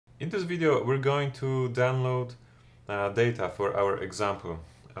In this video, we're going to download data for our example,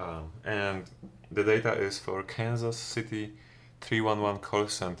 and the data is for Kansas City 311 call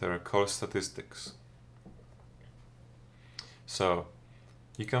center call statistics. So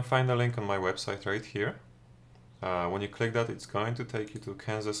you can find a link on my website right here. When you click that, it's going to take you to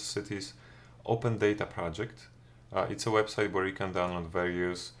Kansas City's Open Data project. It's a website where you can download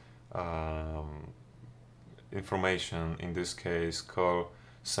various information, in this case call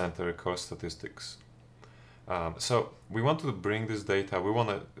center call statistics. So we want to bring this data, we want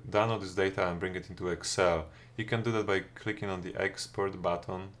to download this data and bring it into Excel. You can do that by clicking on the export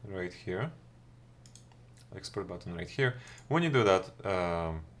button right here. Export button right here. When you do that,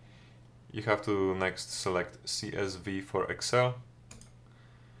 you have to next select CSV for Excel.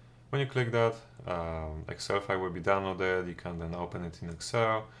 When you click that, Excel file will be downloaded. You can then open it in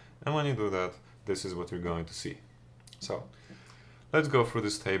Excel, and when you do that, this is what you're going to see. So let's go through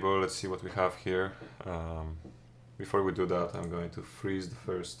this table. Let's see what we have here. Before we do that, I'm going to freeze the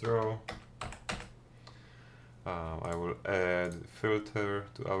first row. I will add filter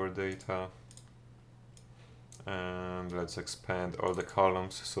to our data, and let's expand all the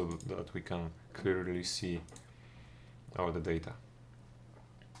columns so that we can clearly see all the data.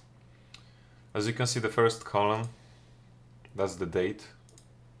 As you can see, the first column, that's the date.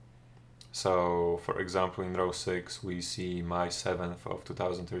 So for example, in row 6 we see May 7th of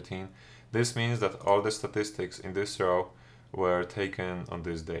 2013. This means that all the statistics in this row were taken on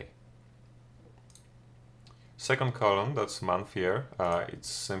this day. Second column, that's month year. It's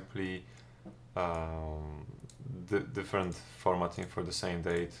simply different formatting for the same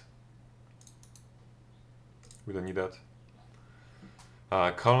date. We don't need that.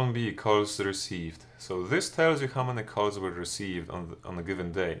 Column B, calls received. So this tells you how many calls were received on a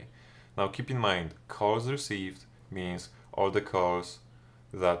given day. Now keep in mind, calls received means all the calls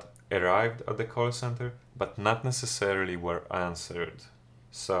that arrived at the call center but not necessarily were answered.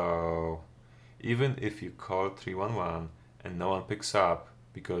 So even if you call 311 and no one picks up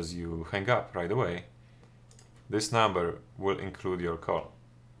because you hang up right away, this number will include your call.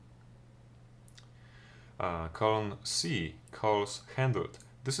 Column C, calls handled.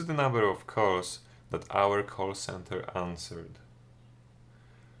 This is the number of calls that our call center answered.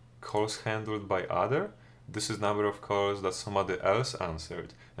 Calls handled by other, this is number of calls that somebody else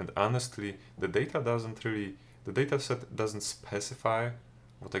answered. And honestly, the data set doesn't specify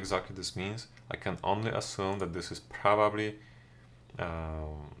what exactly this means. I can only assume that this is probably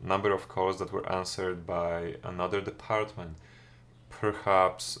number of calls that were answered by another department.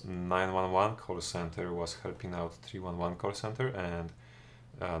 Perhaps 911 call center was helping out 311 call center, and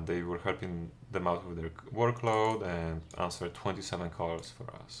they were helping them out with their workload and answered 27 calls for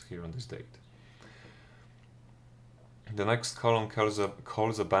us here on this date. The next column,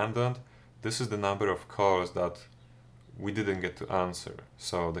 calls abandoned. This is the number of calls that we didn't get to answer.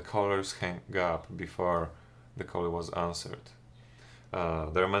 So the callers hang up before the call was answered.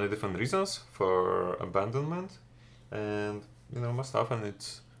 There are many different reasons for abandonment, and most often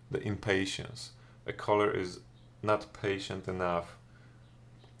it's the impatience. A caller is not patient enough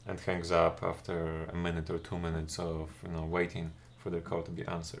and hangs up after a minute or 2 minutes of waiting for their call to be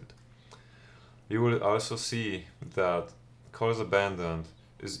answered. You will also see that calls abandoned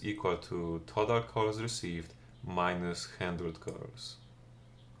is equal to total calls received minus handled calls.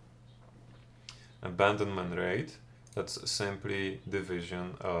 Abandonment rate, that's simply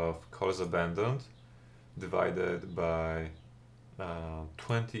division of calls abandoned divided by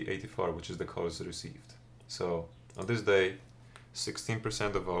 2084, which is the calls received. So on this day,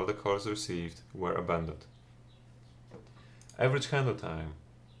 16% of all the calls received were abandoned. Average handle time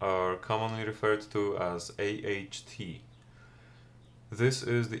are commonly referred to as AHT. This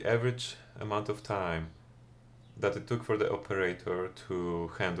is the average amount of time that it took for the operator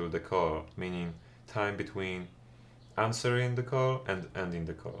to handle the call, meaning time between answering the call and ending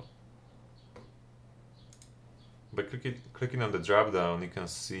the call. By clicking on the drop down, you can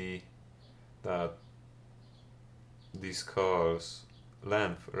see that these calls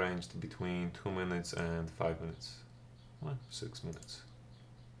length ranged between 2 minutes and 5 minutes, 6 minutes.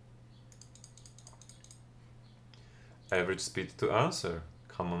 Average speed to answer,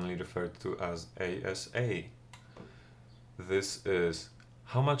 commonly referred to as ASA. This is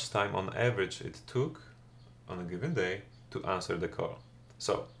how much time on average it took on a given day to answer the call.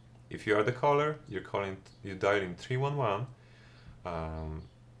 So if you are the caller, you're dialing 311,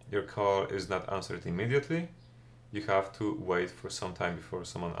 your call is not answered immediately. You have to wait for some time before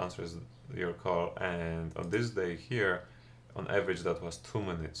someone answers your call, and on this day here, on average that was 2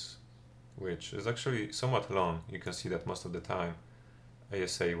 minutes, which is actually somewhat long. You can see that most of the time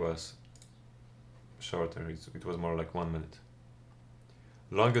ASA was shorter, it was more like 1 minute.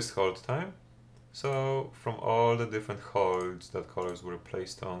 Longest hold time. So from all the different holds that colors were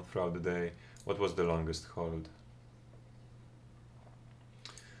placed on throughout the day, what was the longest hold?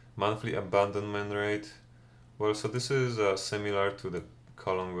 Monthly abandonment rate. Well, so this is similar to the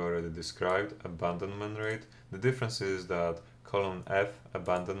column we already described, abandonment rate. The difference is that column F,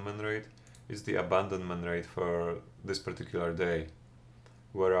 abandonment rate, is the abandonment rate for this particular day,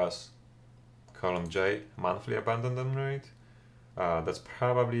 whereas column J, monthly abandonment rate, that's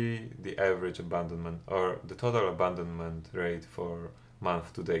probably the average abandonment or the total abandonment rate for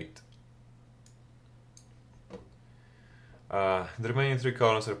month to date. The remaining 3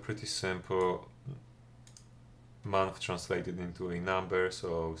 columns are pretty simple. Month translated into a number,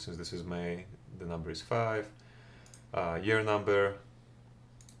 so since this is May, the number is 5. Year number,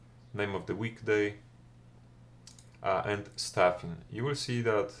 name of the weekday, and staffing. You will see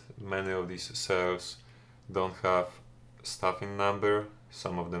that many of these cells don't have staffing number,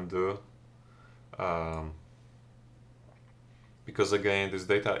 some of them do, because again this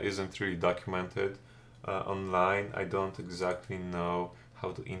data isn't really documented online. I don't exactly know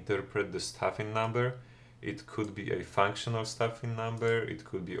how to interpret the staffing number. It could be a functional staffing number, it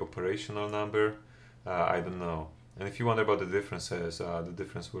could be operational number, I don't know. And if you wonder about the differences, the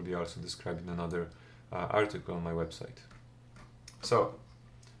difference will be also described in another article on my website. So,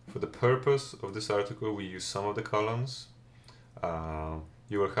 for the purpose of this article, we use some of the columns.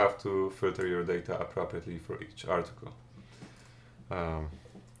 You will have to filter your data appropriately for each article.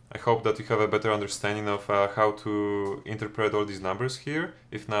 I hope that you have a better understanding of how to interpret all these numbers here.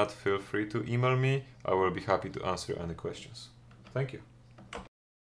 If not, feel free to email me. I will be happy to answer any questions. Thank you.